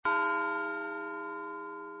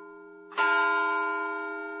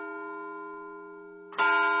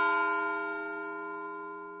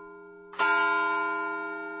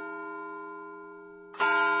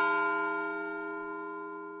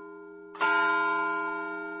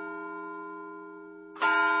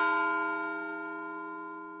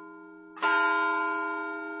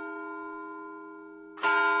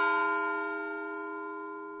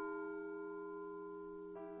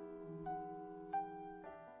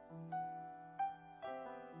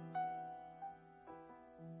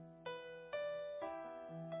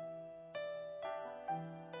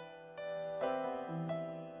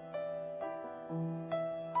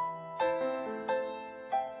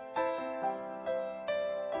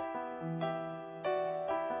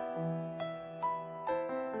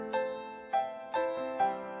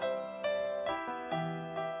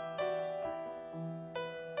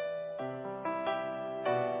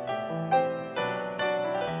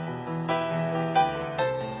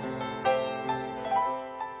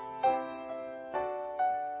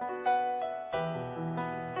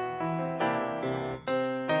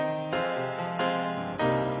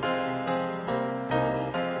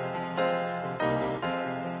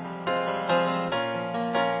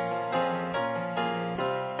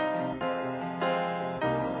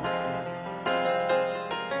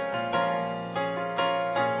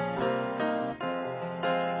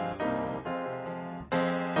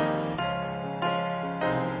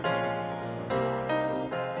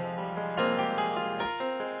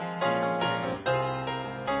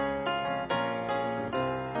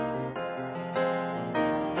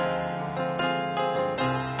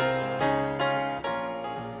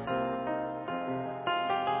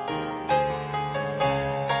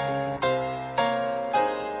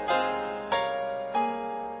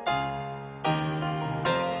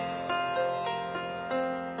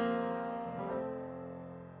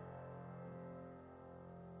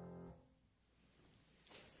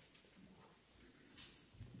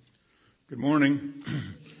Good morning.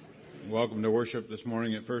 Welcome to worship this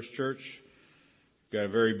morning at First Church. Got a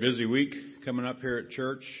very busy week coming up here at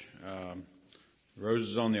church.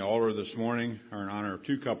 Roses on the altar this morning are in honor of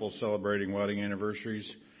two couples celebrating wedding anniversaries.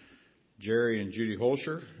 Jerry and Judy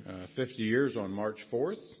Holscher, 50 years on March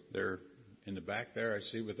 4th. They're in the back there, I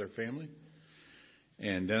see, with their family.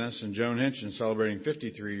 And Dennis and Joan Hinchin celebrating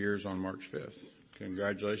 53 years on March 5th.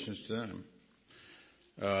 Congratulations to them.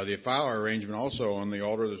 The flower arrangement also on the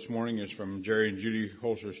altar this morning is from Jerry and Judy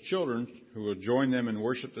Holscher's children, who will join them in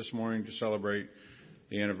worship this morning to celebrate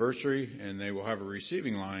the anniversary, and they will have a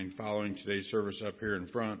receiving line following today's service up here in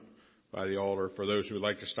front by the altar for those who would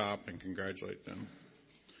like to stop and congratulate them.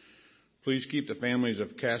 Please keep the families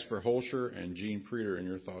of Casper Holscher and Jean Preeter in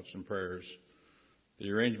your thoughts and prayers.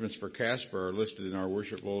 The arrangements for Casper are listed in our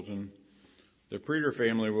worship bulletin. The Preeter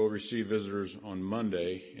family will receive visitors on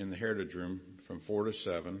Monday in the Heritage Room from 4 to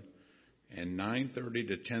 7 and 9:30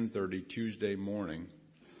 to 10:30 Tuesday morning.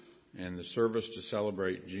 And the service to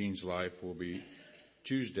celebrate Jean's life will be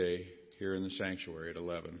Tuesday here in the sanctuary at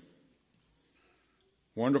 11.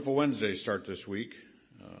 Wonderful Wednesdays start this week.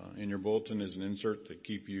 In your bulletin is an insert that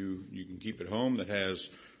you can keep at home that has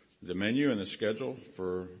the menu and the schedule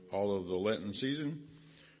for all of the Lenten season.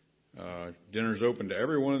 Dinner's open to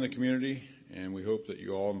everyone in the community, and we hope that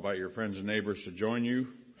you all invite your friends and neighbors to join you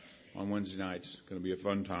on Wednesday nights. It's going to be a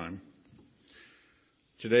fun time.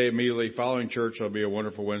 Today, immediately following church, there'll be a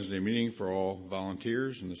wonderful Wednesday meeting for all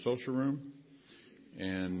volunteers in the social room.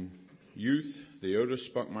 And youth, the Otis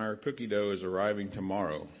Spunkmeyer cookie dough is arriving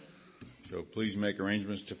tomorrow. So please make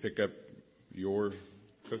arrangements to pick up your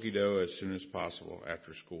cookie dough as soon as possible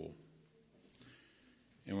after school.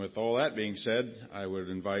 And with all that being said, I would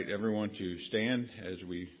invite everyone to stand as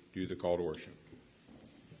we do the call to worship.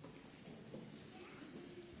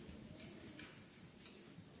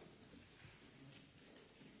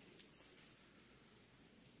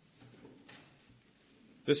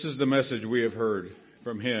 This is the message we have heard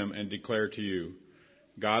from him and declare to you.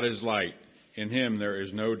 God is light. In him there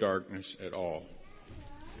is no darkness at all.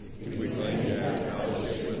 We claim to have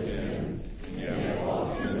fellowship with him, and yet we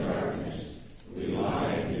walk in the darkness. We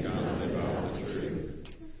lie and do not live out the truth.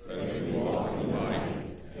 But if we walk in the light,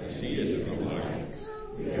 as he is in the light,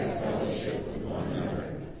 we have fellowship with one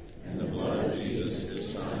another, and the blood of Jesus,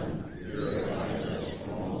 his Son, purifies us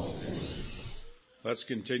from all sin. Let's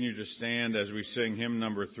continue to stand as we sing hymn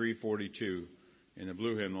number 342 in the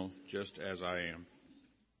blue hymnal, Just As I Am.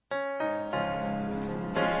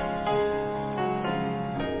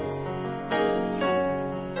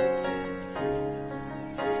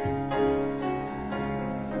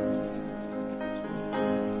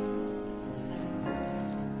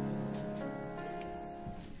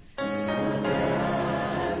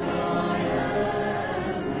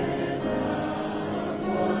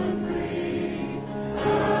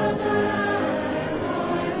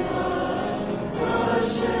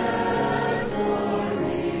 Oh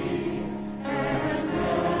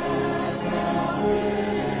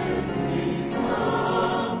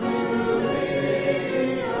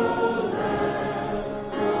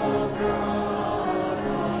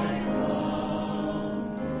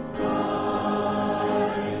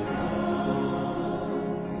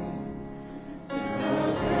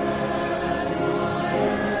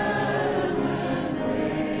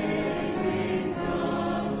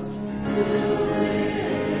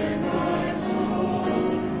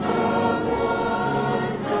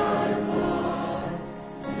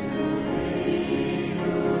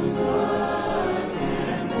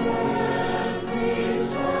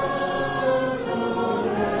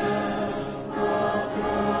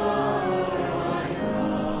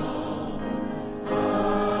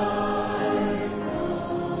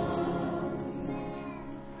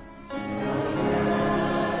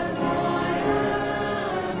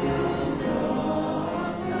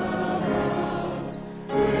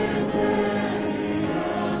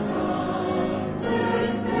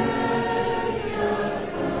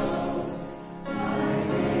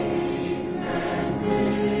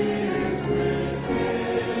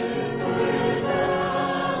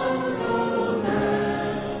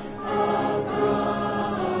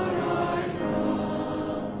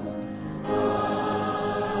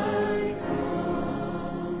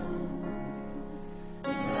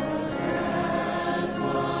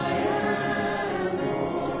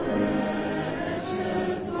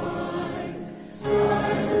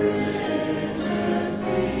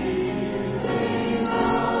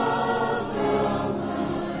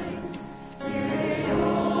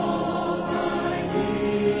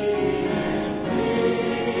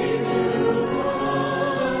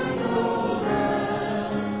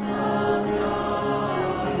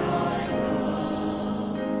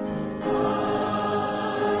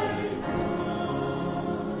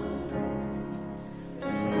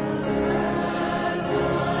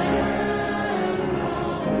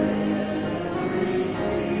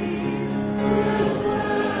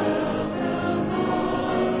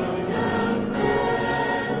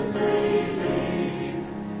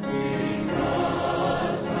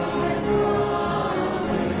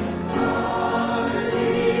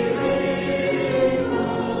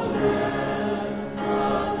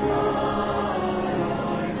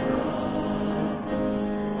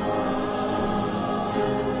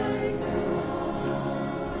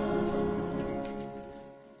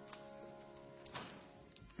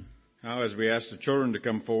Now, as we ask the children to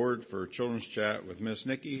come forward for Children's Chat with Miss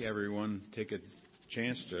Nikki, everyone take a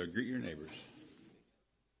chance to greet your neighbors.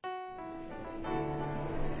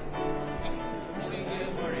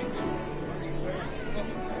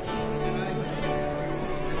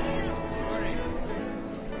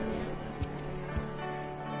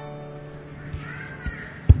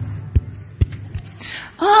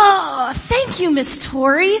 Oh, thank you, Miss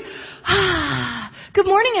Tori. Good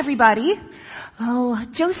morning, everybody. Oh,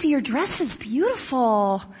 Josie, your dress is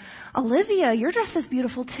beautiful. Olivia, your dress is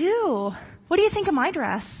beautiful too. What do you think of my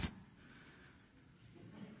dress?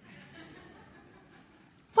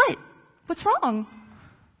 What? What's wrong?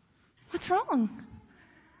 What's wrong?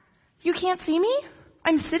 You can't see me?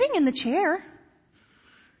 I'm sitting in the chair.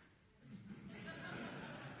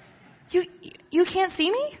 You can't see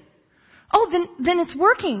me? Oh, then it's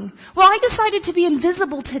working. Well, I decided to be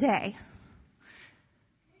invisible today.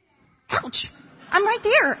 Ouch. I'm right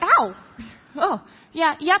there. Ow. Oh,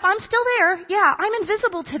 yeah, yep, I'm still there. Yeah, I'm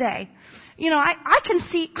invisible today. You know, I can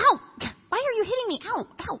see. Ow. Why are you hitting me? Ow,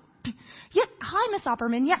 ow. Yeah, hi, Miss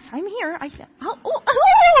Opperman. Yes, I'm here.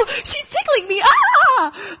 She's tickling me.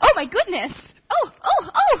 Ah! Oh, my goodness. Oh,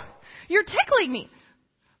 you're tickling me.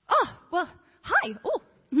 Oh, well, hi. Oh,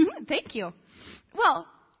 thank you. Well,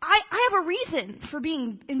 I have a reason for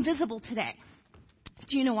being invisible today.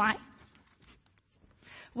 Do you know why?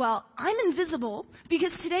 Well, I'm invisible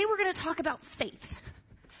because today we're going to talk about faith.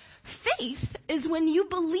 Faith is when you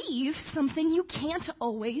believe something you can't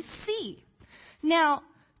always see. Now,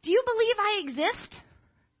 do you believe I exist?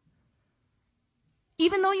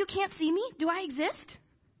 Even though you can't see me, do I exist?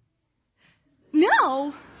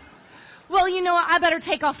 No. Well, you know what? I better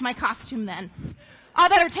take off my costume then.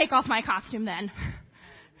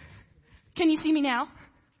 Can you see me now?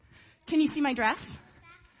 Can you see my dress?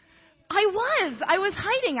 I was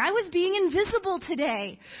hiding. I was being invisible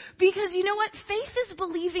today. Because you know what? Faith is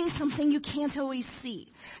believing something you can't always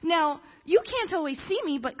see. Now, you can't always see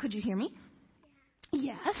me, but could you hear me?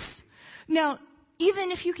 Yes. Now,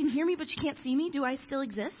 even if you can hear me but you can't see me, do I still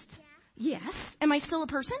exist? Yes. Am I still a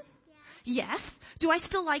person? Yes. Do I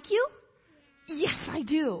still like you? Yes, I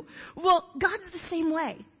do. Well, God's the same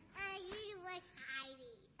way.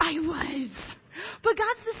 I was. But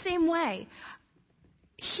God's the same way.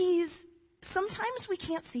 Sometimes we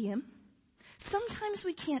can't see him. Sometimes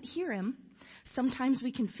we can't hear him. Sometimes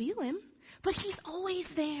we can feel him. But he's always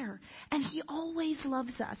there. And he always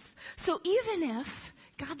loves us. So even if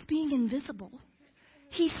God's being invisible,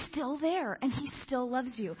 he's still there and he still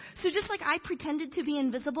loves you. So just like I pretended to be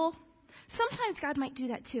invisible, sometimes God might do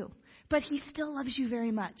that too. But he still loves you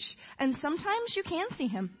very much. And sometimes you can see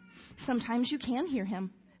him. Sometimes you can hear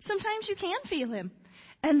him. Sometimes you can feel him.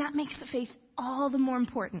 And that makes the faith all the more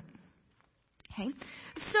important. Okay?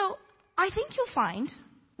 So I think you'll find,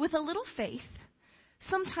 with a little faith,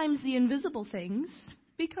 sometimes the invisible things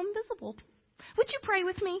become visible. Would you pray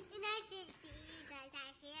with me?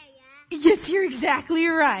 Yes, you're exactly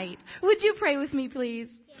right. Would you pray with me, please?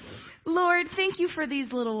 Lord, thank you for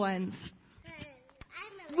these little ones.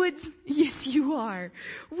 Yes, you are.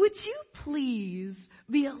 Would you please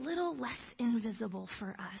be a little less invisible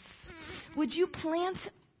for us? Would you plant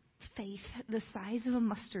faith the size of a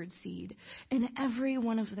mustard seed in every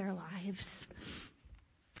one of their lives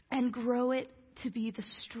and grow it to be the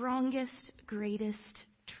strongest, greatest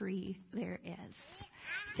tree there is?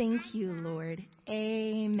 Thank you, Lord.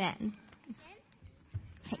 Amen.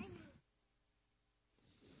 Okay.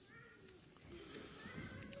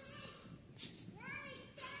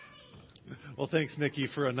 Well, thanks, Nikki,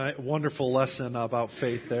 for a wonderful lesson about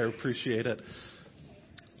faith there. Appreciate it.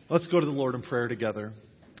 Let's go to the Lord in prayer together.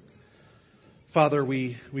 Father,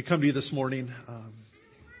 we come to you this morning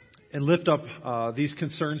and lift up these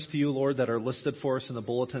concerns to you, Lord, that are listed for us in the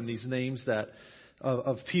bulletin, these names that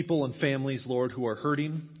of people and families, Lord, who are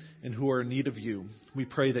hurting and who are in need of you. We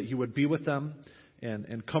pray that you would be with them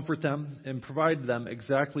and comfort them and provide them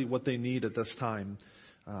exactly what they need at this time.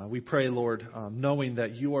 We pray, Lord, knowing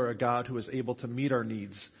that you are a God who is able to meet our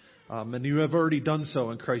needs. And you have already done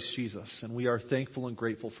so in Christ Jesus. And we are thankful and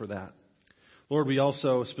grateful for that. Lord, we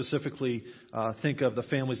also specifically think of the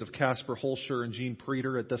families of Casper Holscher and Jean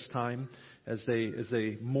Preeter at this time as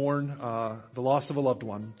they mourn the loss of a loved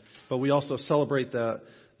one. But we also celebrate the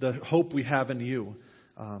hope we have in you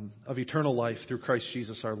of eternal life through Christ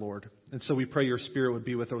Jesus our Lord. And so we pray your Spirit would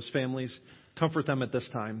be with those families, comfort them at this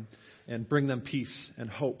time, and bring them peace and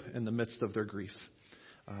hope in the midst of their grief.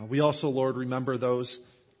 We also, Lord, remember those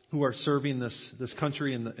who are serving this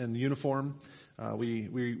country in uniform.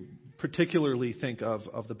 We particularly think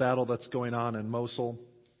of the battle that's going on in Mosul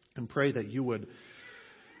and pray that you would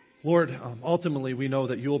Lord, ultimately we know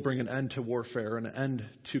that you will bring an end to warfare, an end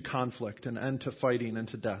to conflict, an end to fighting and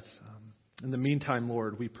to death. In the meantime,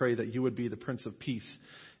 Lord, we pray that you would be the Prince of Peace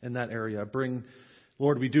in that area.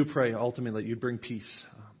 Lord, we do pray ultimately that you'd bring peace.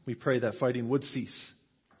 We pray that fighting would cease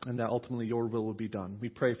and that ultimately your will would be done. We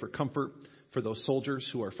pray for comfort for those soldiers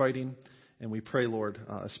who are fighting, and we pray, Lord,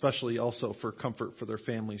 especially also for comfort for their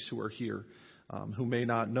families who are here, who may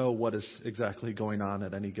not know what is exactly going on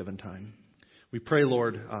at any given time. We pray,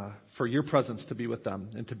 Lord, for your presence to be with them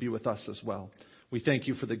and to be with us as well. We thank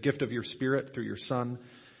you for the gift of your Spirit through your Son,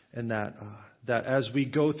 and that as we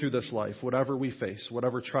go through this life, whatever we face,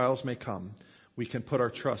 whatever trials may come, we can put our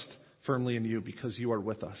trust firmly in you because you are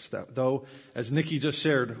with us. That though, as Nikki just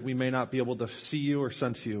shared, we may not be able to see you or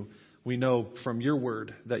sense you, we know from your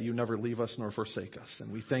word that you never leave us nor forsake us.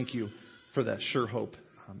 And we thank you for that sure hope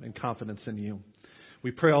and confidence in you. We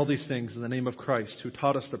pray all these things in the name of Christ, who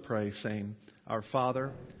taught us to pray, saying, Our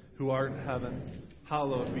Father, who art in heaven,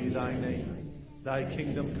 hallowed be thy name. Thy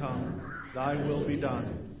kingdom come, thy will be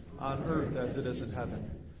done, on earth as it is in heaven.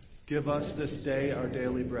 Give us this day our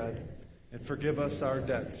daily bread, and forgive us our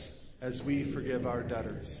debts, as we forgive our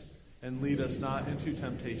debtors. And lead us not into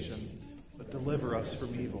temptation, but deliver us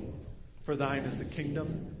from evil. For thine is the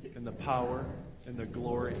kingdom, and the power, and the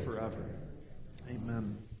glory forever.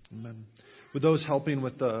 Amen. Amen. With those helping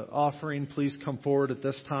with the offering, please come forward at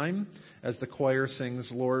this time as the choir sings,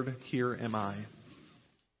 Lord, Here Am I.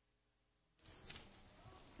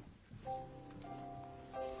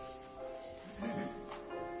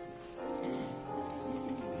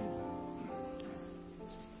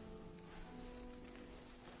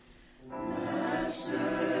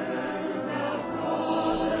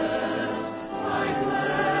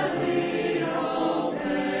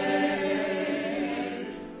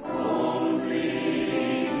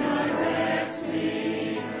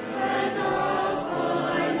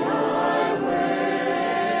 Way.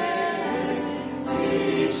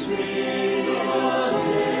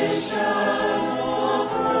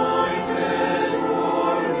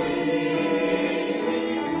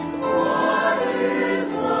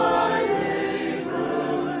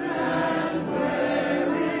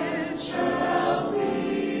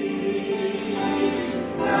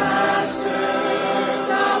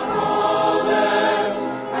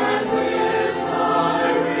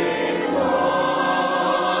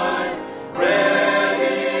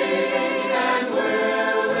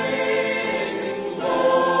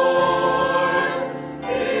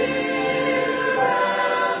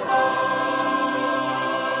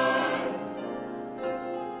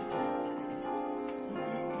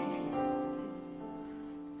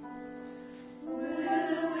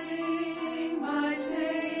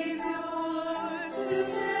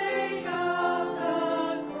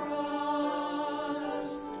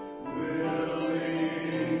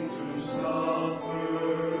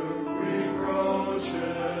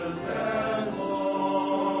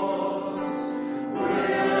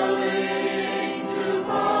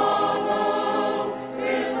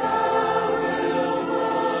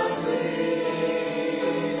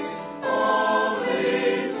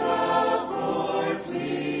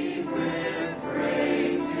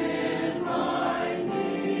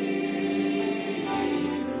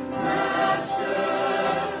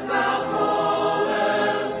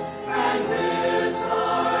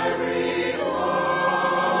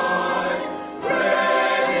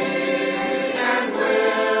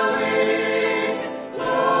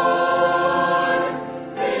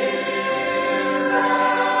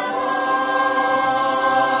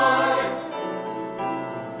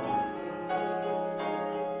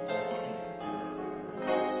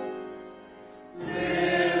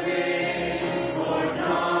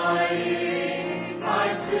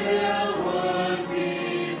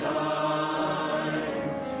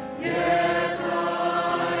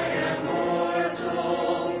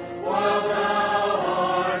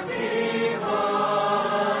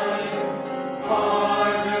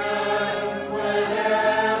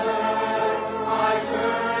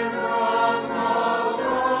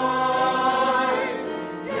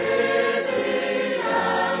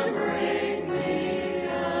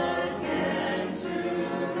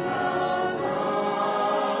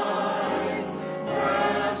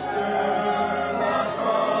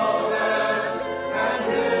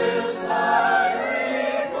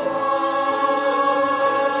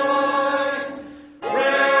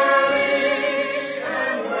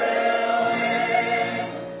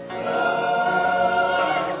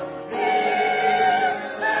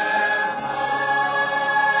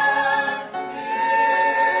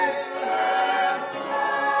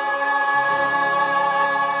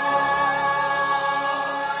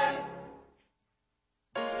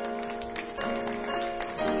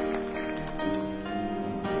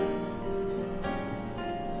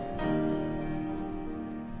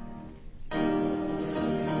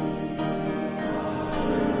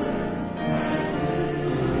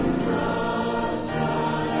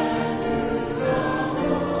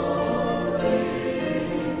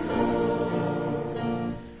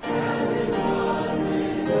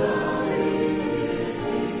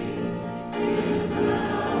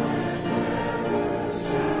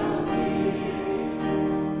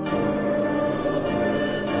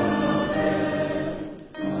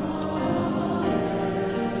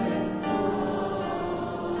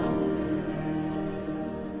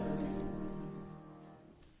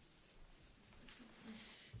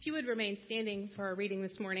 If you would remain standing for our reading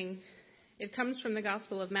this morning, it comes from the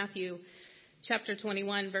Gospel of Matthew, chapter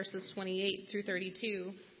 21, verses 28 through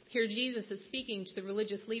 32. Here Jesus is speaking to the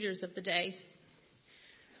religious leaders of the day.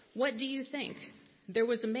 What do you think? There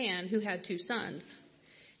was a man who had 2 sons.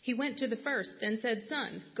 He went to the first and said,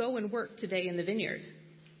 "Son, go and work today in the vineyard."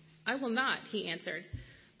 "I will not," he answered.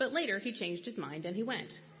 But later he changed his mind and he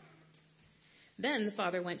went. Then the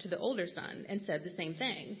father went to the older son and said the same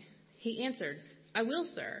thing. He answered, "I will,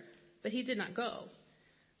 sir," but he did not go.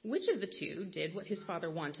 Which of the 2 did what his father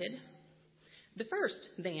wanted? "The first,"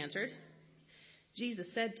 they answered.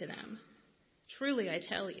 Jesus said to them, "Truly I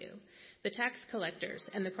tell you, the tax collectors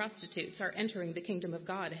and the prostitutes are entering the kingdom of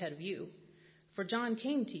God ahead of you. For John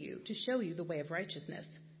came to you to show you the way of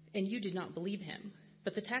righteousness, and you did not believe him,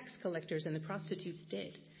 but the tax collectors and the prostitutes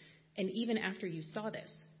did. And even after you saw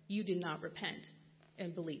this, you did not repent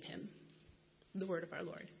and believe him." The word of our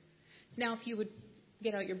Lord. Now, if you would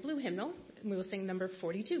get out your blue hymnal, we will sing number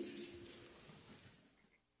 42.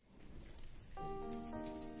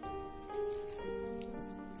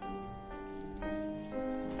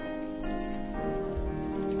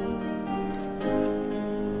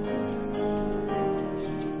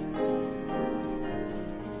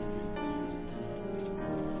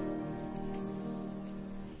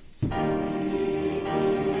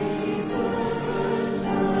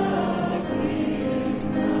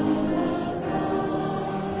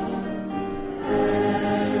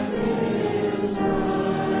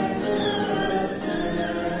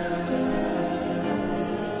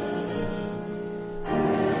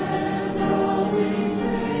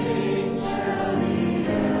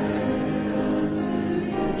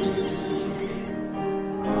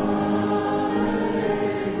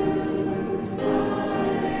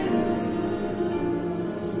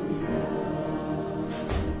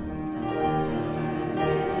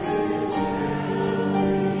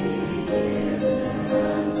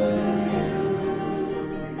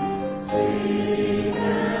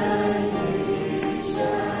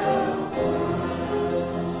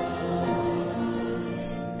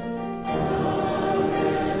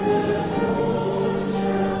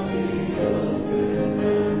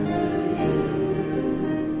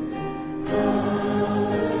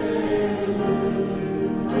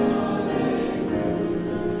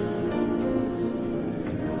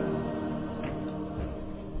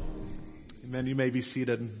 You may be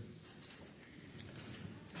seated.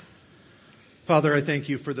 Father, I thank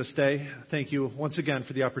you for this day. Thank you once again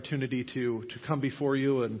for the opportunity to come before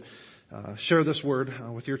you and share this word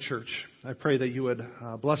with your church. I pray that you would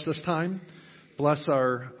bless this time, bless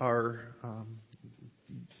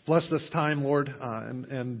bless this time, Lord,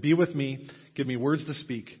 and be with me. Give me words to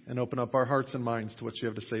speak and open up our hearts and minds to what you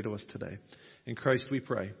have to say to us today. In Christ we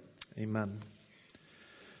pray. Amen.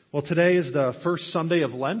 Well, today is the first Sunday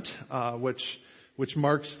of Lent, which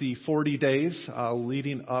marks the 40 days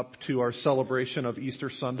leading up to our celebration of Easter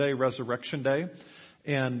Sunday, Resurrection Day.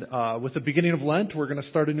 And with the beginning of Lent, we're going to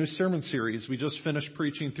start a new sermon series. We just finished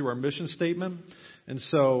preaching through our mission statement, and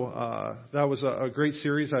so that was a great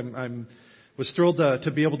series. I was thrilled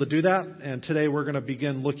to be able to do that. And today we're going to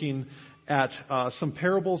begin looking at some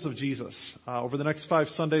parables of Jesus. Over the next 5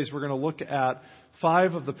 Sundays, we're going to look at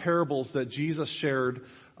 5 of the parables that Jesus shared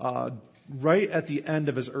right at the end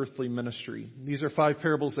of his earthly ministry. These are 5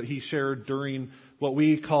 parables that he shared during what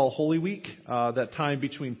we call Holy Week, that time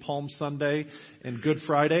between Palm Sunday and Good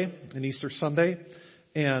Friday and Easter Sunday.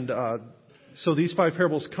 And so these 5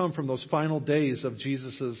 parables come from those final days of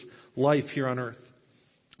Jesus' life here on earth.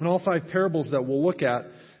 And all 5 parables that we'll look at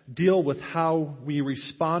deal with how we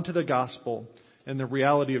respond to the gospel and the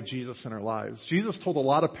reality of Jesus in our lives. Jesus told a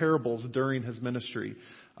lot of parables during his ministry.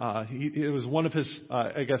 It was one of his,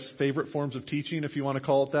 favorite forms of teaching, if you want to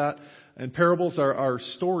call it that. And parables are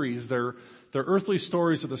stories. They're earthly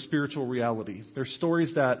stories of the spiritual reality. They're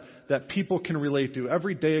stories that people can relate to,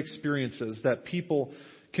 everyday experiences that people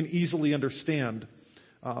can easily understand.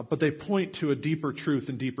 But they point to a deeper truth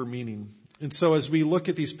and deeper meaning. And so as we look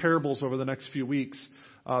at these parables over the next few weeks,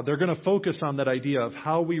 they're going to focus on that idea of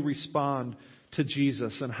how we respond to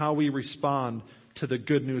Jesus and how we respond to the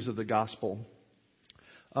good news of the gospel.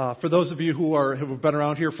 For those of you who have been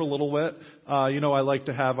around here for a little bit, I like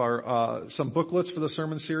to have some booklets for the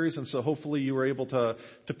sermon series, and so hopefully you were able to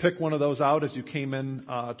pick one of those out as you came in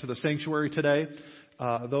to the sanctuary today.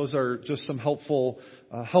 Those are just some helpful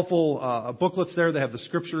booklets there. They have the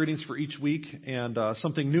scripture readings for each week, and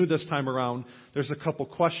something new this time around, there's a couple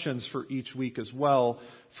questions for each week as well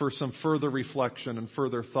for some further reflection and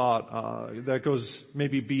further thought that goes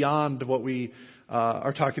maybe beyond what we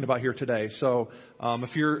are talking about here today. So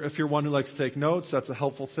if you're one who likes to take notes, that's a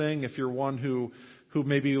helpful thing. If you're one who who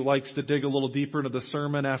maybe likes to dig a little deeper into the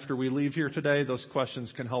sermon after we leave here today, those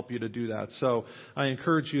questions can help you to do that. So I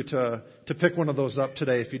encourage you to pick one of those up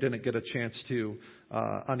today if you didn't get a chance to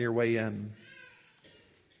on your way in.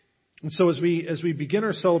 And so as we begin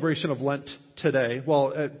our celebration of Lent today,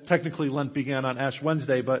 technically Lent began on Ash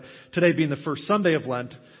Wednesday, but today being the first Sunday of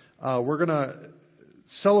Lent, we're going to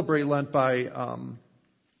celebrate Lent by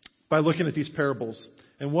looking at these parables.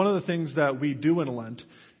 And one of the things that we do in Lent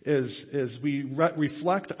is we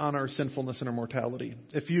reflect on our sinfulness and our mortality.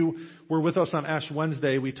 If you were with us on Ash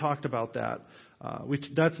Wednesday, we talked about that.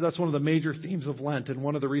 That's one of the major themes of Lent, and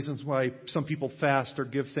one of the reasons why some people fast or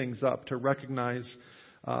give things up, to recognize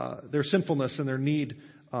their sinfulness and their need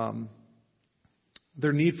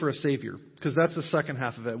for a Savior, because that's the second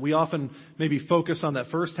half of it. We often maybe focus on that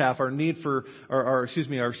first half, our need for our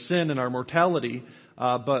sin and our mortality,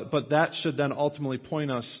 but that should then ultimately point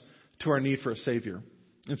us to our need for a Savior.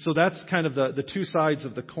 And so that's kind of the two sides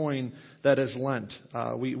of the coin that is Lent.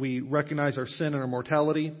 We recognize our sin and our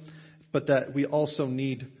mortality, but that we also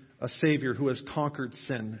need a Savior who has conquered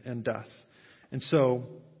sin and death. And so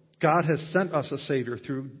God has sent us a Savior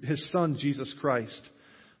through His Son, Jesus Christ.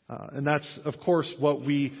 And that's, of course, what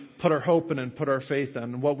we put our hope in and put our faith in,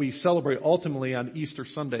 and what we celebrate ultimately on Easter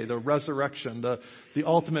Sunday, the resurrection, the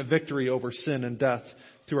ultimate victory over sin and death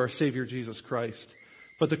through our Savior, Jesus Christ.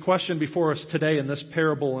 But the question before us today in this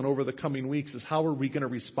parable and over the coming weeks is, how are we going to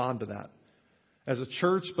respond to that? As a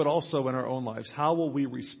church, but also in our own lives, how will we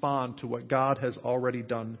respond to what God has already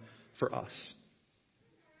done for us?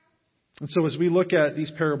 And so as we look at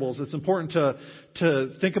these parables, it's important to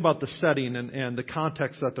think about the setting and the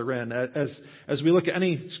context that they're in. As we look at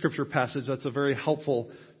any scripture passage, that's a very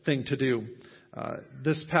helpful thing to do.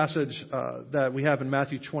 This passage that we have in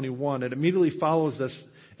Matthew 21, it immediately follows this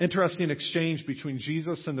interesting exchange between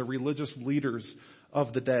Jesus and the religious leaders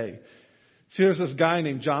of the day. See, there's this guy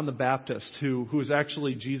named John the Baptist who is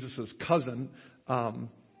actually Jesus' cousin,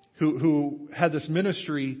 who had this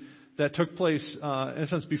ministry that took place, in a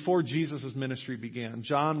sense, before Jesus' ministry began.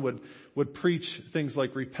 John would preach things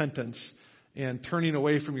like repentance and turning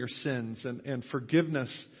away from your sins and forgiveness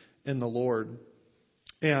in the Lord.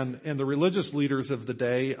 And the religious leaders of the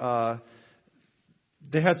day,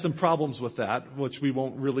 they had some problems with that, which we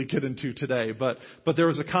won't really get into today. But there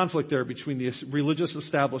was a conflict there between the religious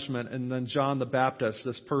establishment and then John the Baptist,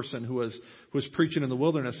 this person who was preaching in the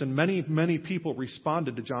wilderness. And many, many people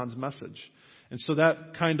responded to John's message. And so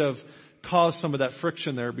that kind of caused some of that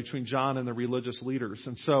friction there between John and the religious leaders.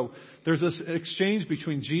 And so there's this exchange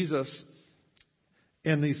between Jesus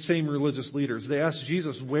and these same religious leaders. They ask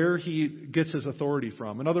Jesus where he gets his authority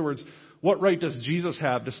from. In other words, what right does Jesus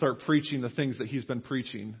have to start preaching the things that he's been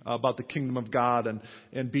preaching about the kingdom of God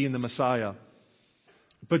and being the Messiah?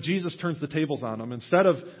 But Jesus turns the tables on them. Instead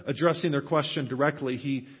of addressing their question directly,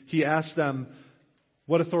 he asks them,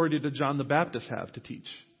 what authority did John the Baptist have to teach?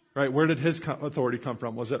 Right? Where did his authority come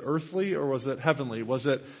from? Was it earthly or was it heavenly? Was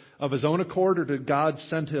it of his own accord, or did God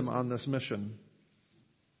send him on this mission?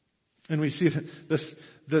 And we see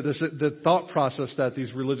the thought process that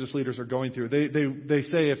these religious leaders are going through. They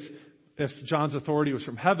say if John's authority was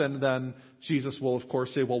from heaven, then Jesus will, of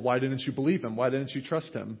course, say, well, why didn't you believe him? Why didn't you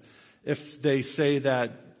trust him? If they say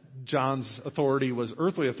that John's authority was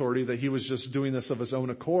earthly authority, that he was just doing this of his own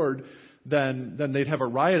accord, then they'd have a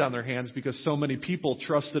riot on their hands because so many people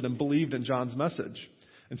trusted and believed in John's message.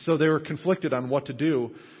 And so they were conflicted on what to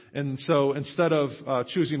do. And so instead of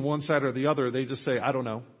choosing one side or the other, they just say, I don't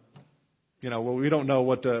know. We don't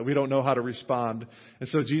know how to respond. And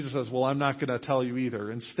so Jesus says, well, I'm not going to tell you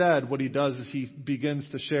either. Instead, what he does is he begins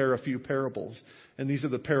to share a few parables. And these are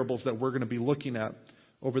the parables that we're going to be looking at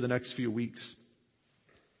over the next few weeks.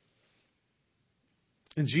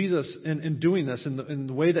 And Jesus, in doing this, in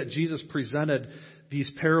the way that Jesus presented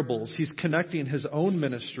these parables, he's connecting his own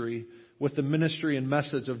ministry with the ministry and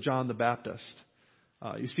message of John the Baptist.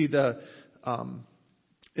 You see,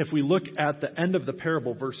 if we look at the end of the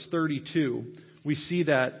parable, verse 32, we see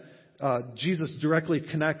that Jesus directly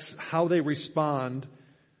connects how they respond,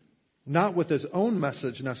 not with his own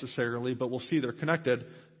message necessarily, but we'll see they're connected,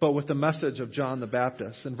 but with the message of John the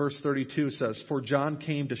Baptist. And verse 32 says, "For John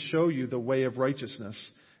came to show you the way of righteousness,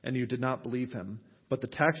 and you did not believe him. But the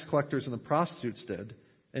tax collectors and the prostitutes did.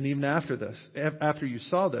 And even after you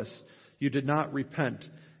saw this, you did not repent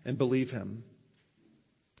and believe him."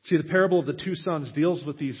 See, the parable of the two sons deals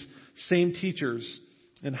with these same teachers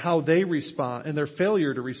and how they respond and their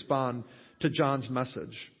failure to respond to John's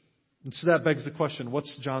message. And so that begs the question,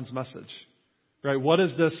 what's John's message? Right? What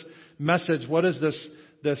is this message? What is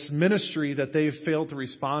this ministry that they've failed to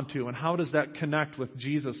respond to? And how does that connect with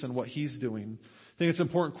Jesus and what he's doing? think it's an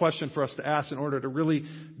important question for us to ask in order to really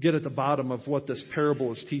get at the bottom of what this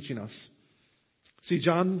parable is teaching us. See,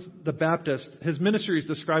 John the Baptist, his ministry is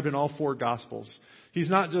described in all 4 Gospels. He's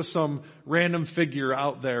not just some random figure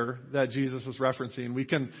out there that Jesus is referencing. We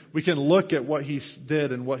can look at what he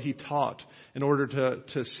did and what he taught in order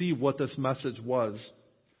to see what this message was.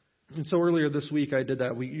 And so earlier this week I did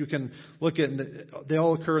that. You can look at, they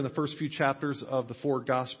all occur in the first few chapters of the 4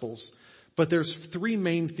 Gospels. But there's 3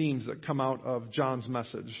 main themes that come out of John's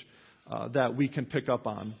message that we can pick up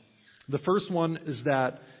on. The first one is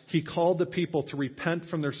that he called the people to repent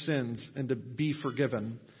from their sins and to be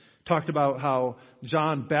forgiven. Talked about how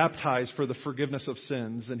John baptized for the forgiveness of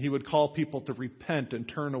sins, and he would call people to repent and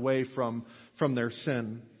turn away from their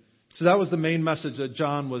sin. So that was the main message that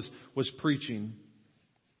John was preaching.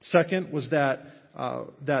 Second was that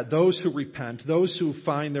those who repent, those who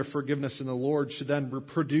find their forgiveness in the Lord, should then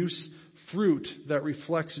produce fruit that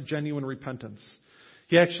reflects genuine repentance.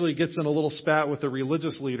 He actually gets in a little spat with the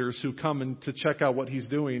religious leaders who come in to check out what he's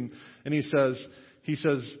doing, and he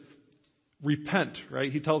says, repent,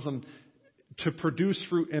 right? He tells them to produce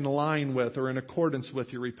fruit in line with or in accordance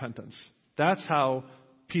with your repentance. That's how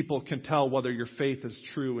people can tell whether your faith is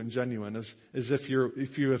true and genuine, is if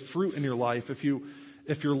you have fruit in your life,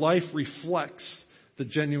 if your life reflects the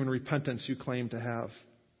genuine repentance you claim to have.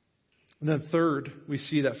 And then third, we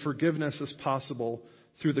see that forgiveness is possible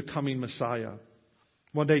through the coming Messiah.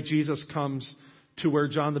 One day Jesus comes to where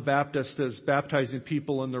John the Baptist is baptizing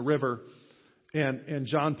people in the river, and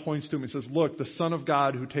John points to him and says, look, the Son of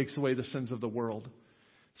God who takes away the sins of the world.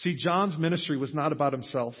 See, John's ministry was not about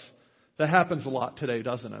himself. That happens a lot today,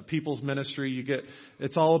 doesn't it? People's ministry,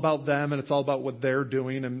 it's all about them and it's all about what they're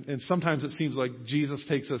doing. And sometimes it seems like Jesus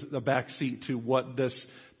takes a back seat to what this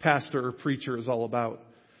pastor or preacher is all about.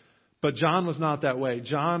 But John was not that way.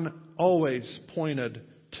 John always pointed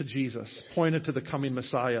to Jesus, pointed to the coming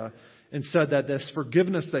Messiah, and said that this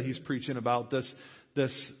forgiveness that he's preaching about, this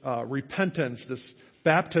repentance, this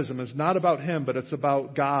baptism is not about him, but it's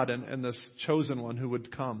about God and this chosen one who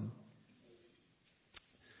would come.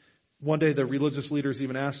 One day the religious leaders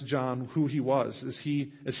even asked John who he was. Is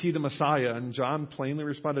he the Messiah? And John plainly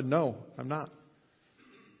responded, no, I'm not.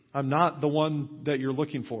 I'm not the one that you're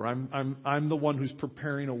looking for. I'm the one who's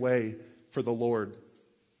preparing a way for the Lord.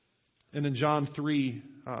 And in John 3,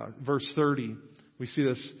 verse 30, we see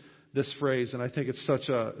this phrase, and I think it's such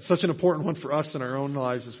an important one for us in our own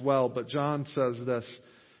lives as well. But John says this,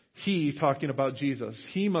 he, talking about Jesus,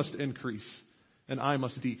 he must increase and I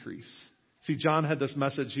must decrease. See, John had this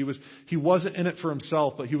message. He wasn't in it for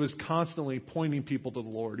himself, but he was constantly pointing people to the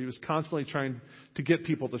Lord. He was constantly trying to get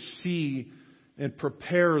people to see and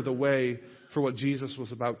prepare the way for what Jesus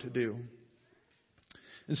was about to do.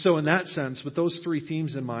 And so in that sense, with those 3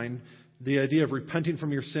 themes in mind, the idea of repenting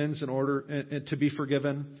from your sins in order to be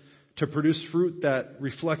forgiven, to produce fruit that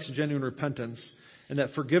reflects genuine repentance, and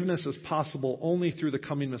that forgiveness is possible only through the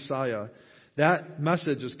coming Messiah, that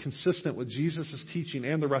message is consistent with Jesus' teaching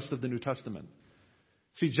and the rest of the New Testament.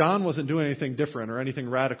 See, John wasn't doing anything different or anything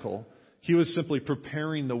radical. He was simply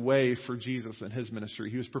preparing the way for Jesus in his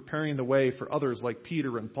ministry. He was preparing the way for others like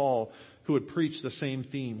Peter and Paul who would preach the same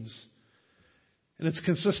themes. And it's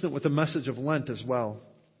consistent with the message of Lent as well.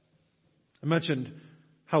 I mentioned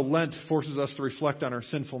how Lent forces us to reflect on our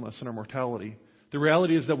sinfulness and our mortality. The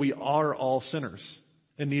reality is that we are all sinners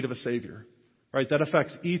in need of a Savior. Right? That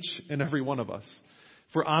affects each and every one of us.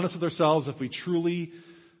 If we're honest with ourselves, if we truly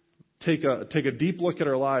take a deep look at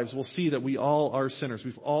our lives, we'll see that we all are sinners.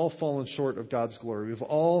 We've all fallen short of God's glory. We've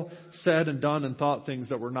all said and done and thought things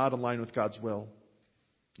that were not in line with God's will.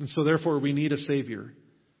 And so therefore we need a Savior.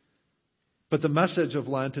 But the message of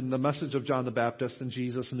Lent and the message of John the Baptist and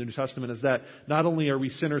Jesus in the New Testament is that not only are we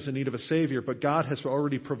sinners in need of a Savior, but God has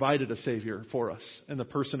already provided a Savior for us in the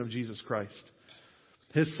person of Jesus Christ,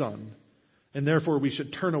 His Son. And therefore we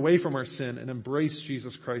should turn away from our sin and embrace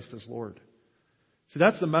Jesus Christ as Lord. See,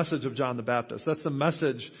 that's the message of John the Baptist. That's the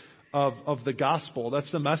message of the gospel.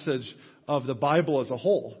 That's the message of the Bible as a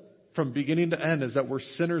whole. From beginning to end is that we're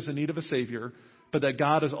sinners in need of a Savior, but that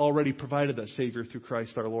God has already provided that Savior through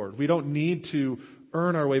Christ our Lord. We don't need to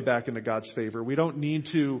earn our way back into God's favor. We don't need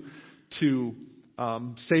to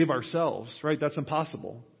save ourselves, right? That's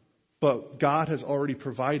impossible. But God has already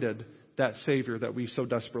provided that Savior that we so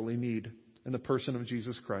desperately need in the person of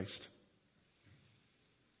Jesus Christ.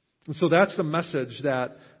 And so that's the message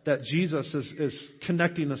that Jesus is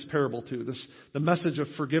connecting this parable to. The message of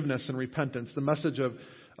forgiveness and repentance, the message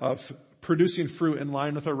of producing fruit in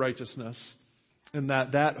line with our righteousness, and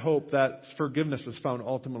that hope, that forgiveness is found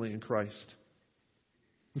ultimately in Christ.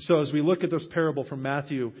 And so as we look at this parable from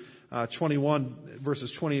Matthew, 21,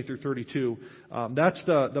 verses 28 through 32. That's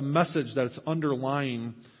the message that's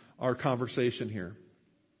underlying our conversation here.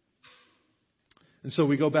 And so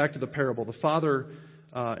we go back to the parable. The father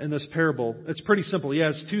in this parable, it's pretty simple. He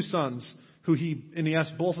has two sons he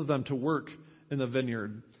asks both of them to work in the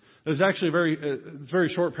vineyard. It's actually a very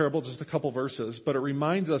short parable, just a couple verses, but it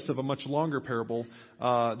reminds us of a much longer parable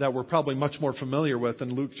that we're probably much more familiar with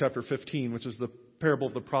in Luke chapter 15, which is the parable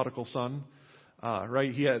of the prodigal son.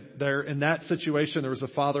 Right? In that situation, there was a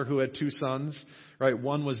father who had two sons. Right?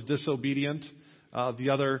 One was disobedient.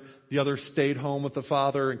 The other stayed home with the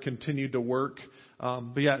father and continued to work.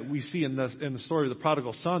 But yet we see in the story of the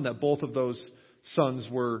prodigal son that both of those sons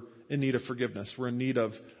were in need of forgiveness. Were in need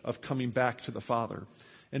of coming back to the father.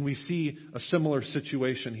 And we see a similar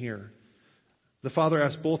situation here. The father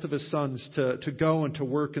asked both of his sons to go and to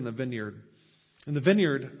work in the vineyard. And the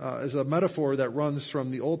vineyard is a metaphor that runs from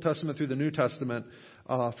the Old Testament through the New Testament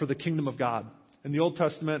for the kingdom of God. In the Old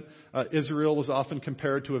Testament, Israel was often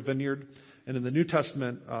compared to a vineyard. And in the New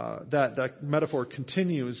Testament, that metaphor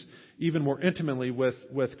continues even more intimately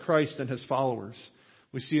with Christ and his followers.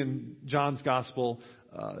 We see in John's Gospel,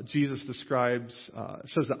 Jesus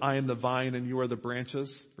says that I am the vine and you are the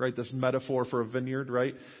branches, right? This metaphor for a vineyard,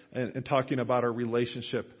 right? And talking about our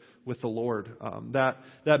relationship with the Lord.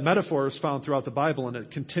 That metaphor is found throughout the Bible, and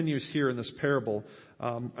it continues here in this parable.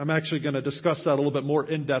 I'm actually going to discuss that a little bit more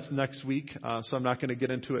in depth next week, so I'm not going to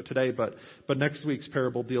get into it today, but next week's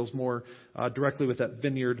parable deals more directly with that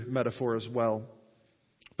vineyard metaphor as well.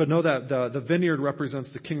 But know that the vineyard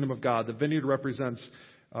represents the kingdom of God. The vineyard represents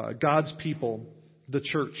God's people, the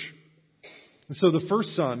church. And so the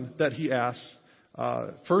first son that he asks,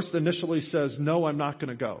 first initially says, no, I'm not going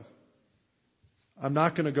to go. I'm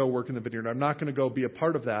not going to go work in the vineyard. I'm not going to go be a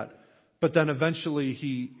part of that. But then eventually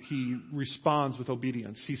he responds with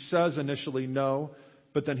obedience. He says initially no,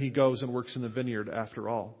 but then he goes and works in the vineyard after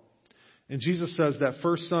all. And Jesus says that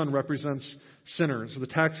first son represents sinners, the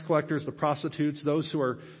tax collectors, the prostitutes, those who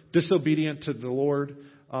are disobedient to the Lord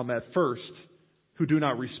at first, who do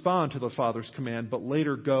not respond to the Father's command, but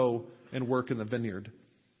later go and work in the vineyard.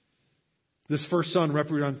 This first son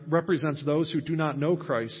represents those who do not know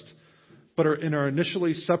Christ, but are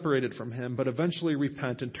initially separated from him, but eventually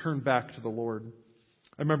repent and turn back to the Lord.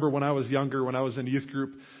 I remember when I was younger, when I was in youth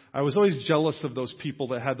group, I was always jealous of those people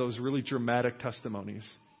that had those really dramatic testimonies.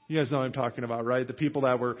 You guys know what I'm talking about, right? The people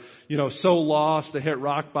that were, so lost, they hit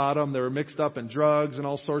rock bottom, they were mixed up in drugs and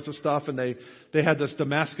all sorts of stuff, and they had this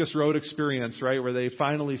Damascus Road experience, right, where they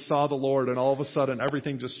finally saw the Lord, and all of a sudden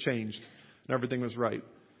everything just changed, and everything was right.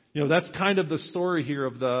 That's kind of the story here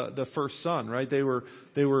of the first son, right? They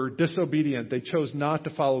were disobedient. They chose not to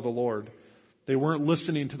follow the Lord. They weren't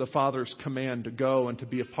listening to the Father's command to go and to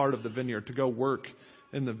be a part of the vineyard, to go work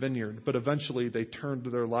in the vineyard. But eventually they turned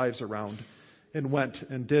their lives around and went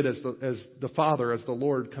and did as the Father, as the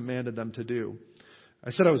Lord commanded them to do.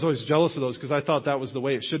 I said I was always jealous of those because I thought that was the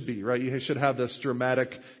way it should be, right? You should have this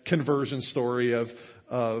dramatic conversion story of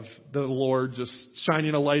the Lord just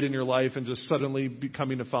shining a light in your life and just suddenly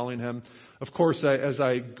becoming and following him. Of course, as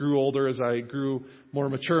I grew older, as I grew more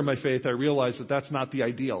mature in my faith, I realized that that's not the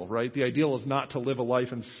ideal, right? The ideal is not to live a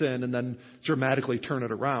life in sin and then dramatically turn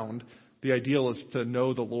it around. The ideal is to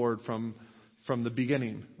know the Lord from the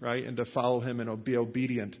beginning, right? And to follow him and be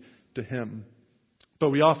obedient to him. But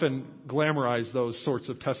we often glamorize those sorts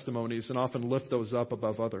of testimonies and often lift those up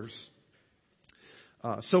above others.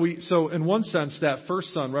 So in one sense, that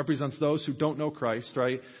first son represents those who don't know Christ,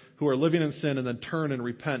 right? Who are living in sin and then turn and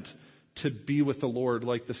repent to be with the Lord,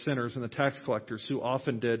 like the sinners and the tax collectors who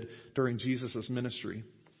often did during Jesus' ministry.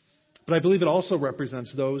 But I believe it also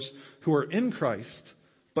represents those who are in Christ,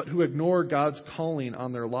 but who ignore God's calling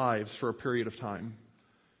on their lives for a period of time.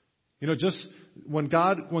 Just when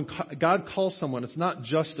God calls someone, it's not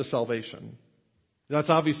just a salvation. That's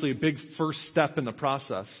obviously a big first step in the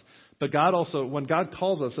process. But God also, when God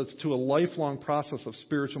calls us, it's to a lifelong process of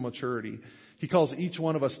spiritual maturity. He calls each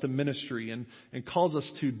one of us to ministry and calls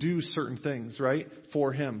us to do certain things, right,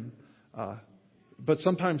 for him. But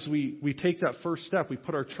sometimes we take that first step. We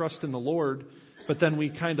put our trust in the Lord, but then we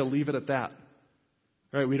kind of leave it at that.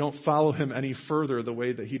 Right? We don't follow him any further the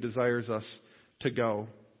way that he desires us to go.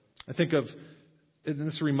 I think and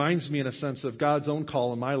this reminds me in a sense of God's own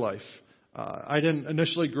call in my life. I didn't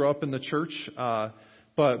initially grow up in the church,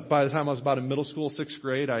 but by the time I was about in middle school, 6th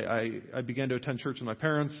grade, I began to attend church with my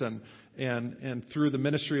parents, and through the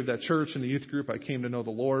ministry of that church and the youth group, I came to know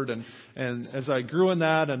the Lord. And as I grew in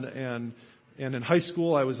that and And in high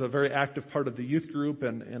school, I was a very active part of the youth group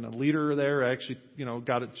and a leader there. I actually,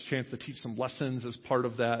 got a chance to teach some lessons as part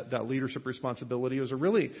of that leadership responsibility. It was a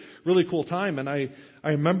really, really cool time. And I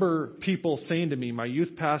remember people saying to me, my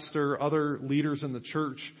youth pastor, other leaders in the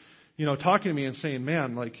church, talking to me and saying,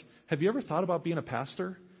 man, like, have you ever thought about being a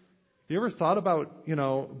pastor? You ever thought about,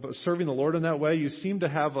 serving the Lord in that way? You seem to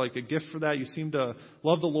have like a gift for that. You seem to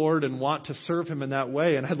love the Lord and want to serve Him in that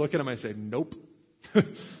way. And I'd look at him and I'd say, nope.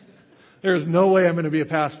 There's no way I'm going to be a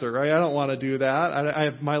pastor, right? I don't want to do that. I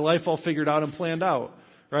have my life all figured out and planned out,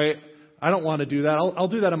 right? I don't want to do that. I'll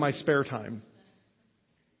do that in my spare time.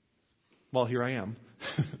 Well, here I am.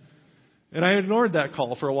 And I ignored that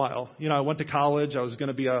call for a while. I went to college. I was going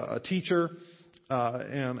to be a teacher.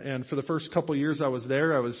 And for the first couple of years I was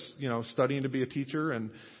there, I was, studying to be a teacher.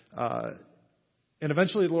 And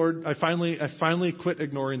eventually, Lord, I finally quit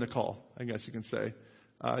ignoring the call, I guess you can say.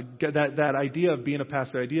 That idea of being a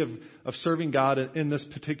pastor, the idea of serving God in this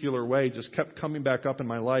particular way just kept coming back up in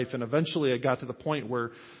my life. And eventually I got to the point where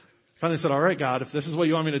I finally said, all right, God, if this is what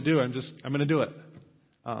you want me to do, I'm going to do it.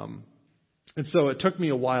 And so it took me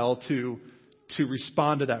a while to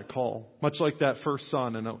respond to that call, much like that first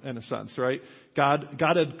son in a sense, right? God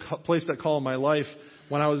had placed that call in my life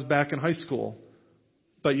when I was back in high school.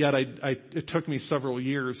 But yet it took me several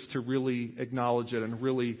years to really acknowledge it and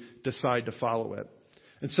really decide to follow it.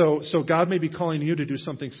 And so God may be calling you to do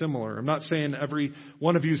something similar. I'm not saying every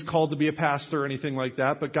one of you is called to be a pastor or anything like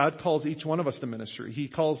that, but God calls each one of us to ministry. He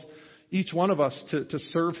calls each one of us to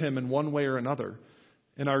serve Him in one way or another.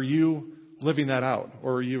 And are you living that out,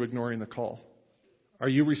 or are you ignoring the call? Are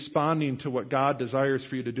you responding to what God desires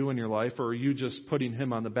for you to do in your life, or are you just putting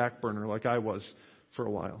Him on the back burner like I was for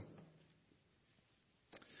a while?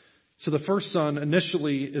 So the first son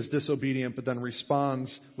initially is disobedient, but then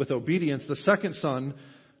responds with obedience. The second son,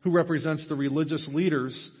 who represents the religious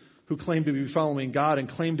leaders who claim to be following God and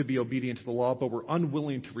claim to be obedient to the law, but were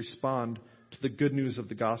unwilling to respond to the good news of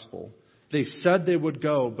the gospel. They said they would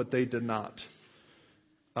go, but they did not.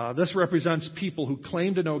 This represents people who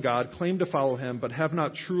claim to know God, claim to follow Him, but have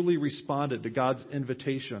not truly responded to God's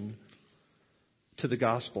invitation to the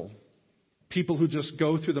gospel. People who just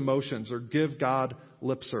go through the motions or give God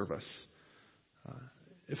lip service.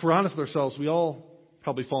 If we're honest with ourselves, we all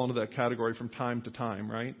probably fall into that category from time to time,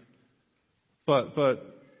 right? But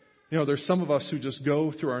there's some of us who just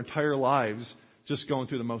go through our entire lives just going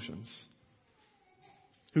through the motions.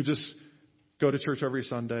 Who just go to church every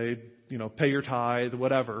Sunday, pay your tithe,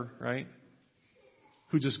 whatever, right?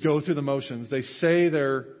 Who just go through the motions. They say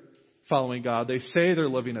they're following God. They say they're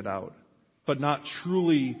living it out, but not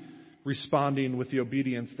truly responding with the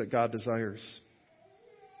obedience that God desires.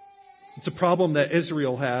 It's a problem that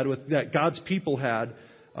Israel had, that God's people had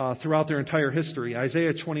throughout their entire history.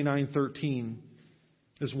 Isaiah 29:13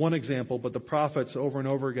 is one example, but the prophets over and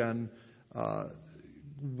over again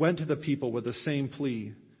went to the people with the same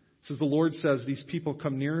plea. It says, the Lord says, these people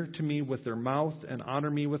come near to me with their mouth and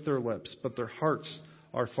honor me with their lips, but their hearts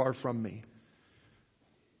are far from me.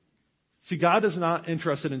 See, God is not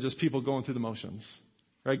interested in just people going through the motions.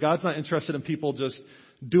 Right? God's not interested in people just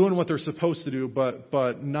doing what they're supposed to do,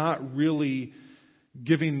 but not really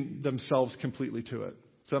giving themselves completely to it.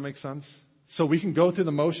 Does that make sense? So we can go through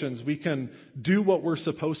the motions. We can do what we're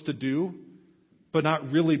supposed to do, but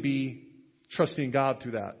not really be trusting God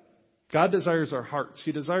through that. God desires our hearts.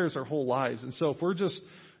 He desires our whole lives. And so if we're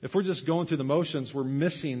just going through the motions, we're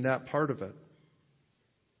missing that part of it.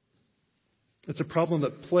 It's a problem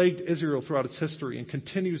that plagued Israel throughout its history and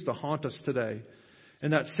continues to haunt us today.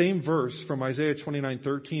 And that same verse from Isaiah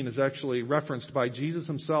 29:13 is actually referenced by Jesus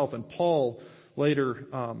Himself and Paul later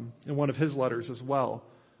in one of his letters as well.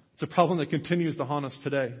 It's a problem that continues to haunt us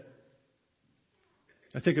today.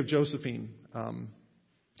 I think of Josephine.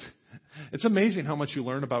 It's amazing how much you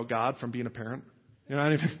learn about God from being a parent.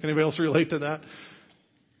 Anybody else relate to that?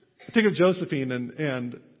 I think of Josephine,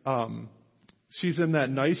 and she's in that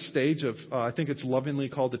nice stage of, I think it's lovingly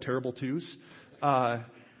called the terrible twos,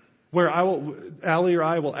 where Allie or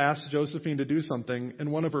I will ask Josephine to do something,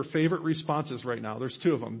 and one of her favorite responses right now, there's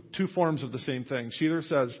two of them, two forms of the same thing. She either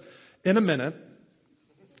says, in a minute,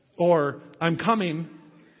 or I'm coming,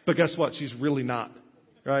 but guess what? She's really not,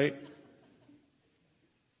 right?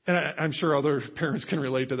 And I'm sure other parents can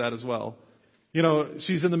relate to that as well.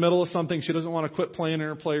 She's in the middle of something. She doesn't want to quit playing in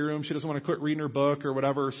her playroom. She doesn't want to quit reading her book or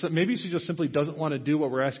whatever. So maybe she just simply doesn't want to do what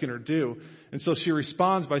we're asking her to do. And so she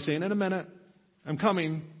responds by saying, in a minute, I'm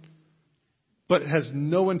coming, but has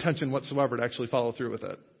no intention whatsoever to actually follow through with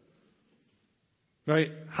it. Right?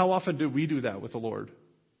 How often do we do that with the Lord?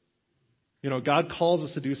 God calls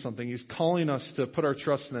us to do something. He's calling us to put our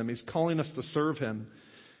trust in Him. He's calling us to serve Him.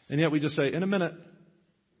 And yet we just say, in a minute.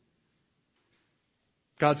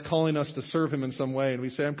 God's calling us to serve him in some way, and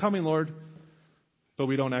we say, I'm coming, Lord. But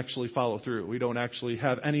we don't actually follow through. We don't actually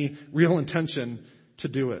have any real intention to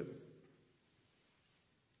do it.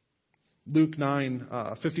 Luke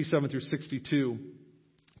 9, 57 through 62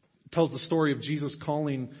 tells the story of Jesus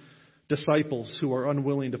calling disciples who are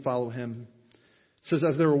unwilling to follow him. It says,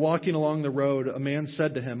 as they were walking along the road, a man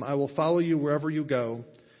said to him, I will follow you wherever you go.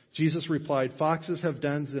 Jesus replied, foxes have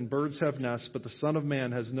dens and birds have nests, but the Son of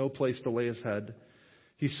Man has no place to lay his head.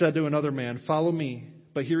 He said to another man, follow me.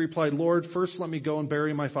 But he replied, Lord, first let me go and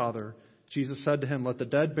bury my father. Jesus said to him, let the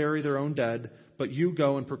dead bury their own dead, but you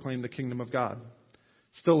go and proclaim the kingdom of God.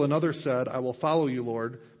 Still another said, I will follow you,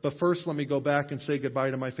 Lord, but first let me go back and say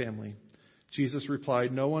goodbye to my family. Jesus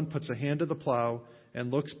replied, no one puts a hand to the plow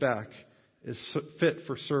and looks back is fit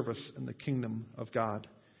for service in the kingdom of God.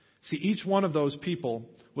 See, each one of those people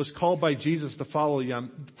was called by Jesus to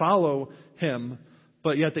follow him,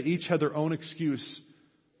 but yet they each had their own excuse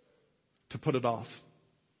to put it off.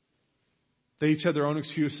 They each had their own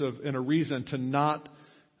excuse and a reason to not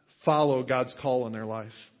follow God's call in their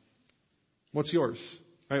life. What's yours?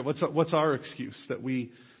 Right? What's our excuse that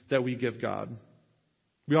we give God?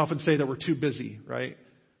 We often say that we're too busy, right?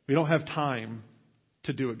 We don't have time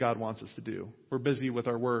to do what God wants us to do. We're busy with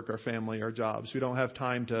our work, our family, our jobs. We don't have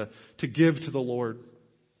time to give to the Lord.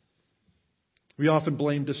 We often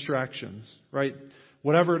blame distractions, right?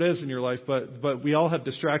 Whatever it is in your life, but we all have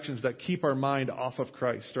distractions that keep our mind off of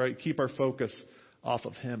Christ, right? Keep our focus off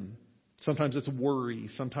of him. Sometimes it's worry.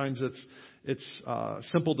 Sometimes it's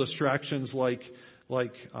simple distractions like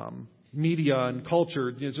media and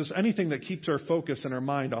culture. Just anything that keeps our focus and our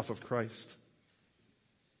mind off of Christ.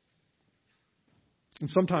 And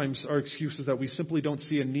sometimes our excuse is that we simply don't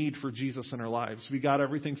see a need for Jesus in our lives. We got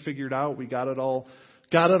everything figured out. We got it all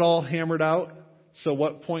hammered out. So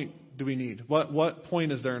what point do we need? What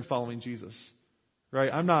point is there in following Jesus?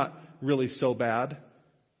 Right? I'm not really so bad.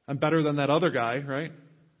 I'm better than that other guy, right?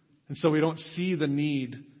 And so we don't see the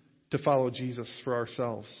need to follow Jesus for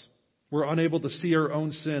ourselves. We're unable to see our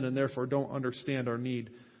own sin and therefore don't understand our need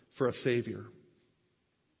for a Savior.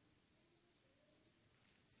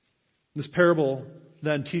 This parable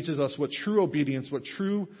then teaches us what true obedience, what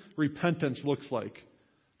true repentance looks like.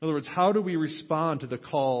 In other words, how do we respond to the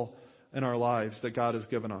call in our lives that God has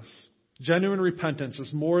given us? Genuine repentance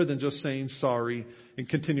is more than just saying sorry and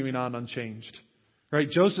continuing on unchanged. Right?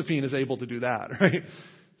 Josephine is able to do that, right?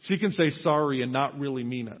 She can say sorry and not really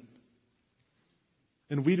mean it.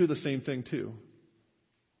 And we do the same thing too.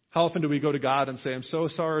 How often do we go to God and say, I'm so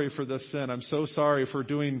sorry for this sin. I'm so sorry for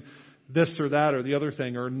doing this or that or the other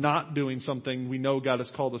thing, or not doing something we know God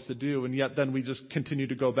has called us to do, and yet then we just continue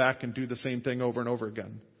to go back and do the same thing over and over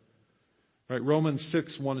again. Right? Romans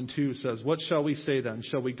 6, 1 and 2 says, what shall we say then?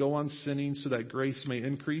 Shall we go on sinning so that grace may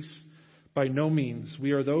increase? By no means.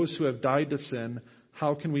 We are those who have died to sin.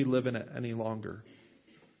 How can we live in it any longer?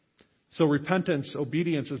 So repentance,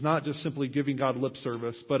 obedience, is not just simply giving God lip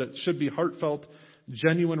service, but it should be heartfelt,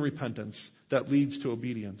 genuine repentance that leads to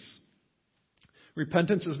obedience.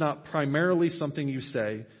 Repentance is not primarily something you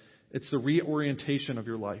say. It's the reorientation of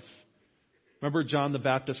your life. Remember John the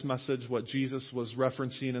Baptist's message, what Jesus was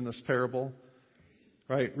referencing in this parable?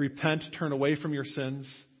 Right? Repent, turn away from your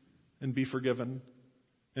sins, and be forgiven.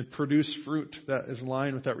 And produce fruit that is in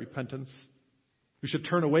line with that repentance. We should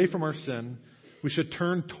turn away from our sin. We should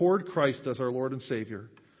turn toward Christ as our Lord and Savior.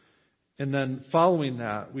 And then following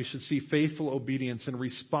that, we should see faithful obedience in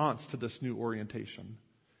response to this new orientation.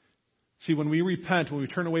 See, when we repent, when we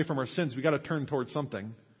turn away from our sins, we got to turn towards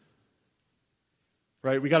something.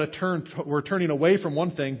 Right? We're turning away from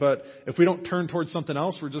one thing, but if we don't turn towards something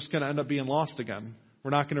else, we're just going to end up being lost again.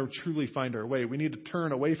 We're not going to truly find our way. We need to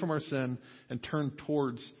turn away from our sin and turn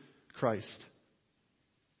towards Christ.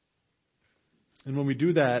 And when we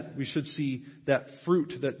do that, we should see that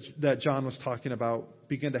fruit that John was talking about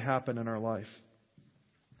begin to happen in our life.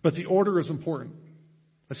 But the order is important.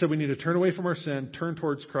 I said we need to turn away from our sin, turn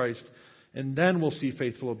towards Christ, and then we'll see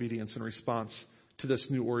faithful obedience in response to this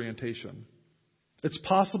new orientation. It's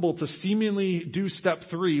possible to seemingly do step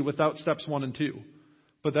 3 without steps 1 and 2.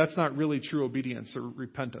 But that's not really true obedience or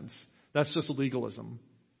repentance. That's just legalism.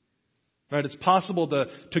 Right? It's possible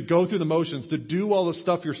to go through the motions, to do all the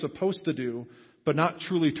stuff you're supposed to do, but not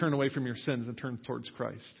truly turn away from your sins and turn towards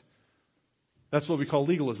Christ. That's what we call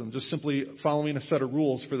legalism, just simply following a set of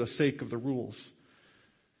rules for the sake of the rules.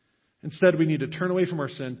 Instead, we need to turn away from our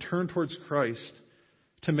sin, turn towards Christ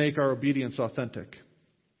to make our obedience authentic.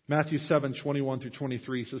 Matthew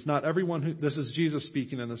 7:21-23 says, "Not everyone who," this is Jesus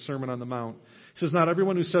speaking in the Sermon on the Mount. He says, "Not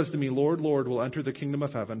everyone who says to me, 'Lord, Lord,' will enter the kingdom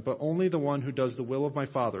of heaven, but only the one who does the will of my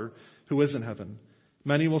Father who is in heaven.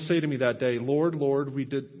 Many will say to me that day, 'Lord, Lord,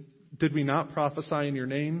 did we not prophesy in your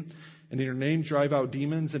name, and in your name drive out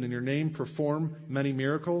demons, and in your name perform many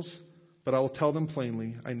miracles?' But I will tell them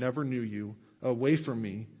plainly, 'I never knew you. Away from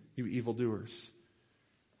me, you evildoers.'"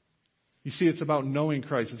 You see, it's about knowing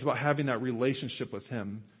Christ. It's about having that relationship with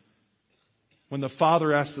Him. When the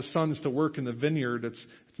Father asked the sons to work in the vineyard, it's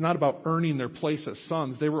not about earning their place as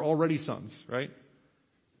sons. They were already sons, right?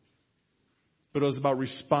 But it was about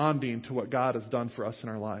responding to what God has done for us in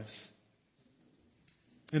our lives.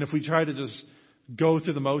 And if we try to just go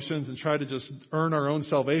through the motions and try to just earn our own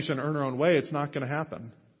salvation, earn our own way, it's not going to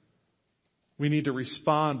happen. We need to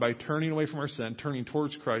respond by turning away from our sin, turning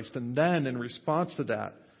towards Christ, and then in response to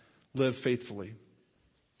that, live faithfully.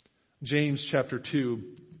 James chapter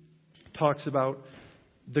 2 talks about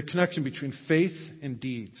the connection between faith and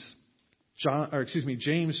deeds.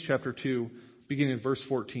 James chapter 2, beginning at verse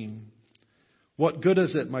 14. "What good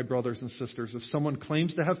is it, my brothers and sisters, if someone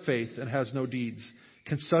claims to have faith and has no deeds?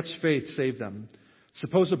 Can such faith save them?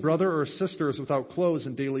 Suppose a brother or a sister is without clothes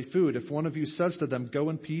and daily food. If one of you says to them, 'Go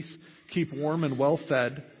in peace, keep warm and well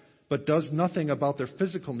fed,' but does nothing about their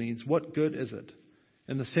physical needs, what good is it?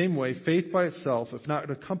 In the same way, faith by itself, if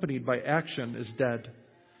not accompanied by action, is dead.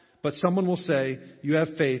 But someone will say, 'You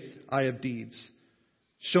have faith, I have deeds.'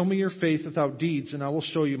 Show me your faith without deeds, and I will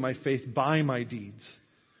show you my faith by my deeds.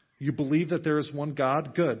 You believe that there is one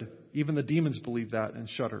God? Good. Even the demons believe that and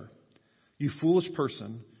shudder. You foolish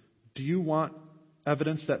person, do you want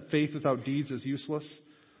evidence that faith without deeds is useless?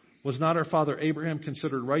 Was not our father Abraham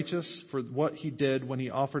considered righteous for what he did when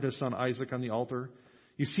he offered his son Isaac on the altar?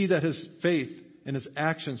 You see that his faith and his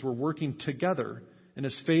actions were working together, and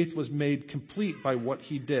his faith was made complete by what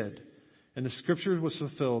he did. And the scripture was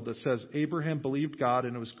fulfilled that says, 'Abraham believed God,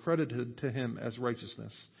 and it was credited to him as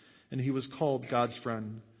righteousness, and he was called God's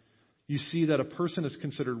friend.' You see that a person is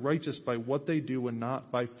considered righteous by what they do and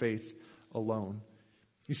not by faith alone."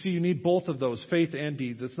 You see, you need both of those, faith and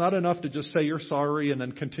deeds. It's not enough to just say you're sorry and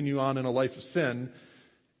then continue on in a life of sin.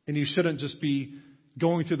 And you shouldn't just be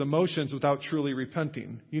going through the motions without truly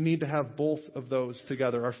repenting. You need to have both of those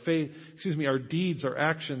together. Our deeds, our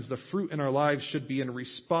actions, the fruit in our lives should be in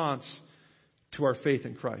response to our faith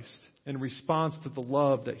in Christ, in response to the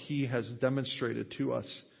love that He has demonstrated to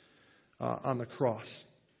us on the cross.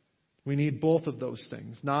 We need both of those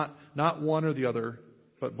things, not one or the other,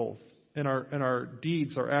 but both. And our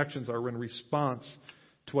deeds, our actions are in response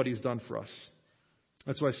to what He's done for us.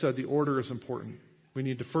 That's why I said the order is important. We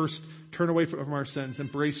need to first turn away from our sins,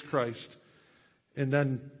 embrace Christ, and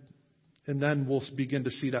then we'll begin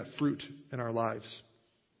to see that fruit in our lives.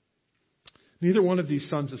 Neither one of these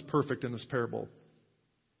sons is perfect in this parable.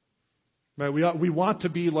 Right? We want to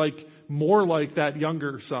be more like that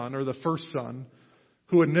younger son or the first son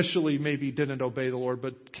who initially maybe didn't obey the Lord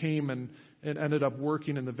but came and ended up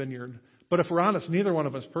working in the vineyard. But if we're honest, neither one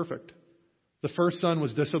of us is perfect. The first son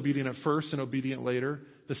was disobedient at first and obedient later.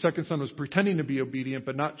 The second son was pretending to be obedient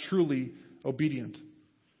but not truly obedient.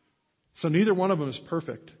 So neither one of them is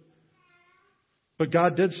perfect. But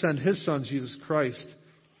God did send His Son, Jesus Christ,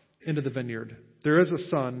 into the vineyard. There is a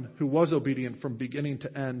son who was obedient from beginning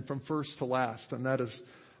to end, from first to last, and that is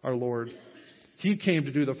our Lord. He came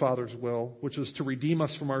to do the Father's will, which was to redeem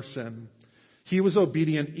us from our sin. He was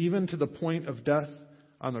obedient even to the point of death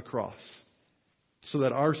on the cross, so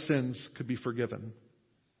that our sins could be forgiven.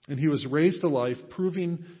 And He was raised to life,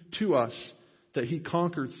 proving to us that He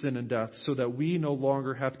conquered sin and death, so that we no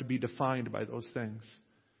longer have to be defined by those things.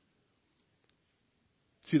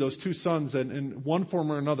 See, those two sons, in one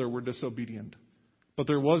form or another, were disobedient. But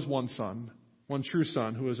there was one son, one true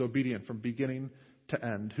son, who was obedient from beginning to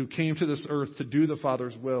end, who came to this earth to do the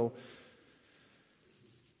Father's will,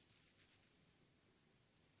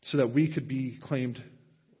 so that we could be claimed,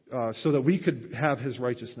 so that we could have His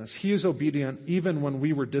righteousness. He is obedient even when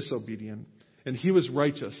we were disobedient, and He was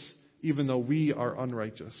righteous even though we are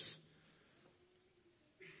unrighteous.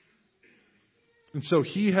 And so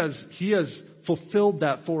He has fulfilled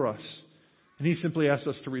that for us, and He simply asks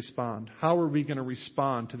us to respond. How are we going to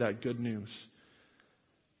respond to that good news?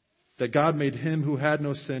 That God made Him who had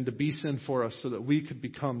no sin to be sin for us so that we could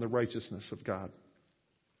become the righteousness of God.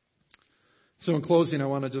 So in closing, I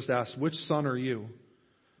want to just ask, which son are you?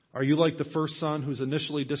 Are you like the first son who's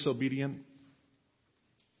initially disobedient?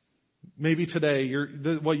 Maybe today,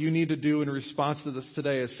 what you need to do in response to this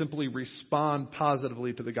today is simply respond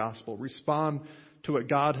positively to the gospel. Respond to what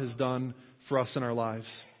God has done for us in our lives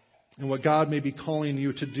and what God may be calling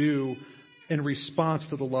you to do in response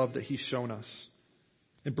to the love that He's shown us.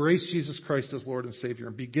 Embrace Jesus Christ as Lord and Savior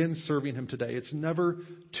and begin serving Him today. It's never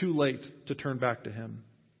too late to turn back to Him.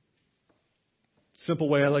 Simple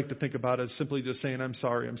way I like to think about it is simply just saying, I'm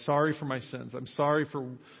sorry. I'm sorry for my sins. I'm sorry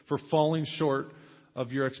for falling short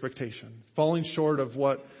of your expectation, falling short of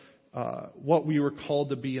what we were called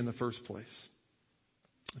to be in the first place.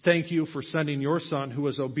 Thank you for sending your Son who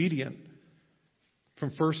was obedient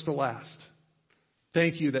from first to last.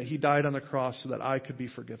 Thank you that He died on the cross so that I could be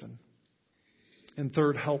forgiven. And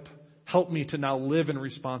third, help me to now live in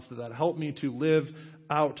response to that. Help me to live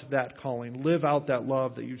out that calling, live out that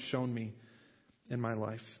love that you've shown me in my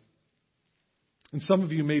life. And some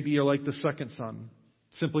of you maybe are like the second son,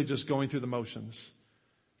 simply just going through the motions,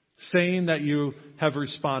 saying that you have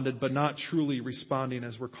responded, but not truly responding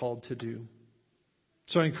as we're called to do.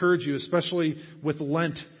 So I encourage you, especially with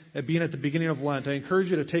Lent, at being at the beginning of Lent, I encourage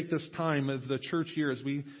you to take this time of the church year as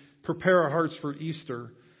we prepare our hearts for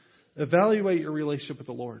Easter. Evaluate your relationship with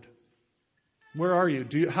the Lord. Where are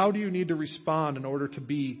you? How do you need to respond in order to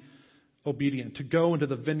be obedient, to go into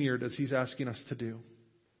the vineyard as He's asking us to do?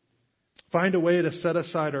 Find a way to set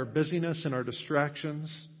aside our busyness and our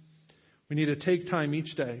distractions. We need to take time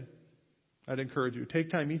each day. I'd encourage you,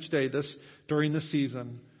 take time each day during this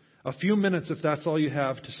season, a few minutes if that's all you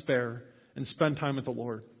have to spare, and spend time with the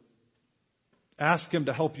Lord. Ask Him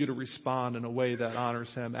to help you to respond in a way that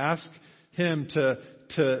honors Him. Ask Him to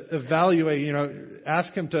evaluate,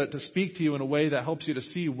 ask Him to speak to you in a way that helps you to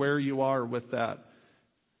see where you are with that.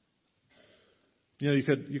 You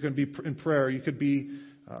can be in prayer. You could be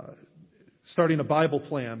starting a Bible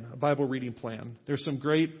reading plan. There's some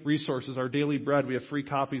great resources. Our Daily Bread, we have free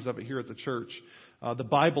copies of it here at the church. The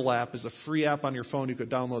Bible app is a free app on your phone you could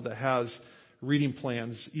download that has reading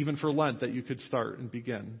plans, even for Lent, that you could start and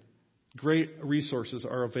begin. Great resources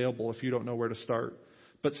are available if you don't know where to start.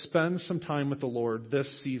 But spend some time with the Lord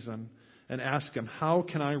this season and ask Him, how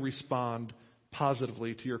can I respond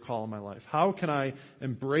positively to your call in my life? How can I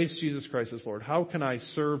embrace Jesus Christ as Lord? How can I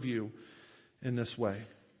serve you in this way?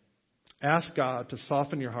 Ask God to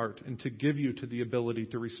soften your heart and to give you to the ability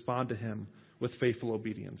to respond to Him with faithful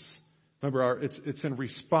obedience. Remember, it's in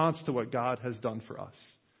response to what God has done for us.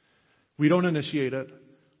 We don't initiate it.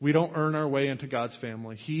 We don't earn our way into God's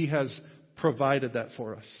family. He has provided that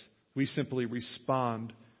for us. We simply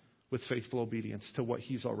respond with faithful obedience to what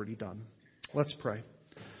He's already done. Let's pray.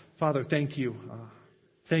 Father, thank you.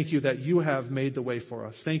 Thank you that you have made the way for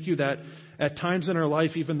us. Thank you that at times in our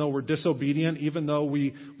life, even though we're disobedient, even though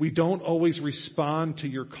we don't always respond to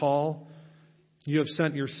your call, you have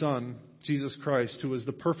sent your Son, Jesus Christ, who is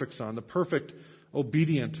the perfect Son, the perfect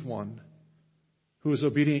obedient one, who is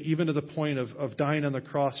obedient even to the point of dying on the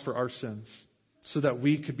cross for our sins so that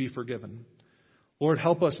we could be forgiven. Lord,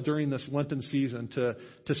 help us during this Lenten season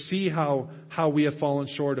to see how we have fallen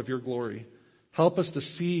short of your glory. Help us to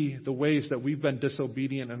see the ways that we've been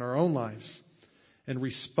disobedient in our own lives and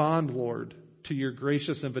respond, Lord, to your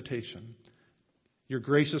gracious invitation, your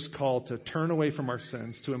gracious call to turn away from our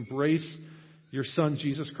sins, to embrace your Son,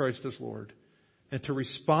 Jesus Christ, as Lord, and to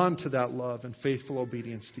respond to that love and faithful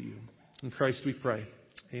obedience to you. In Christ we pray.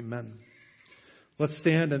 Amen. Let's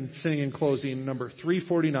stand and sing in closing number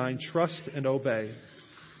 349, Trust and Obey.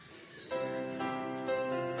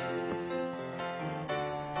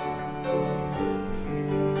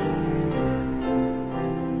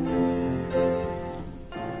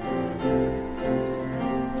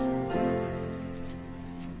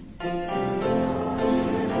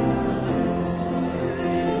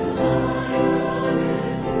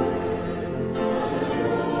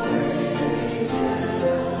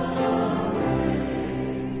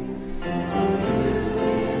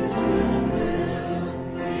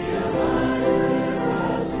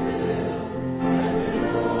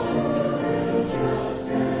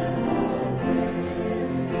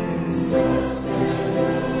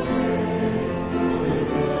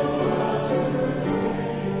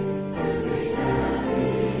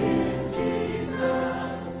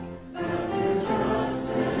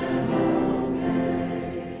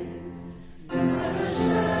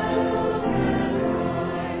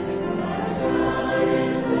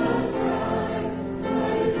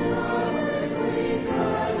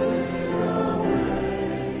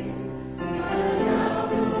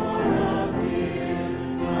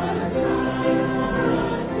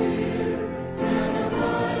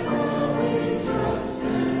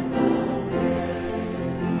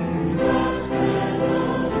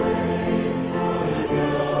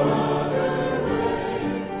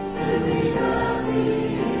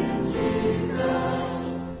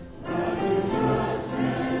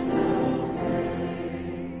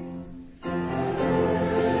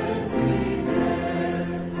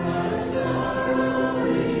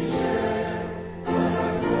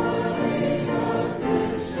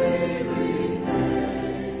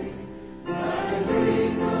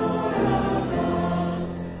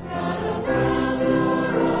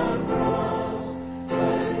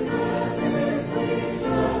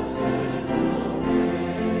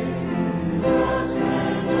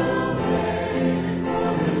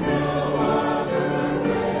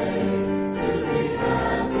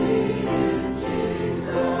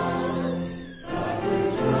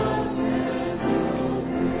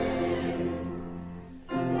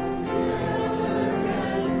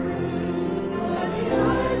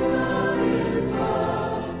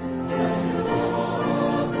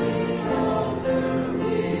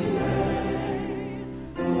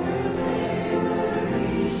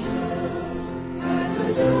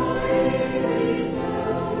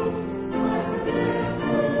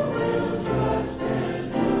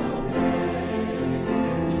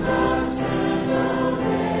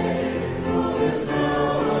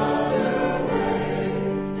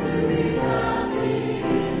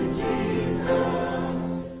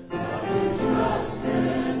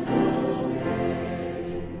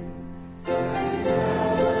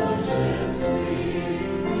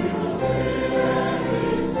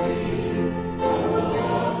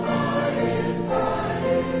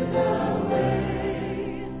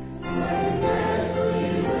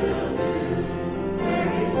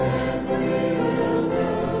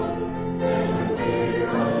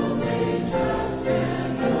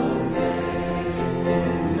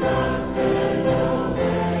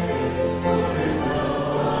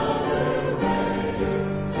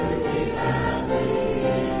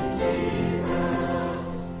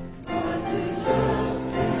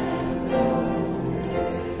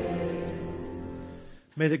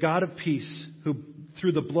 the God of peace, who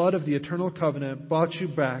through the blood of the eternal covenant brought you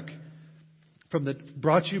back from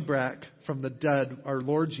the dead, our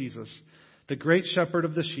Lord Jesus, the great shepherd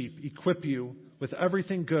of the sheep, equip you with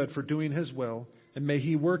everything good for doing his will, and may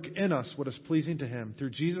he work in us what is pleasing to him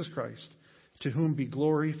through Jesus Christ, to whom be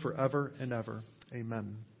glory forever and ever.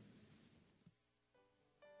 Amen.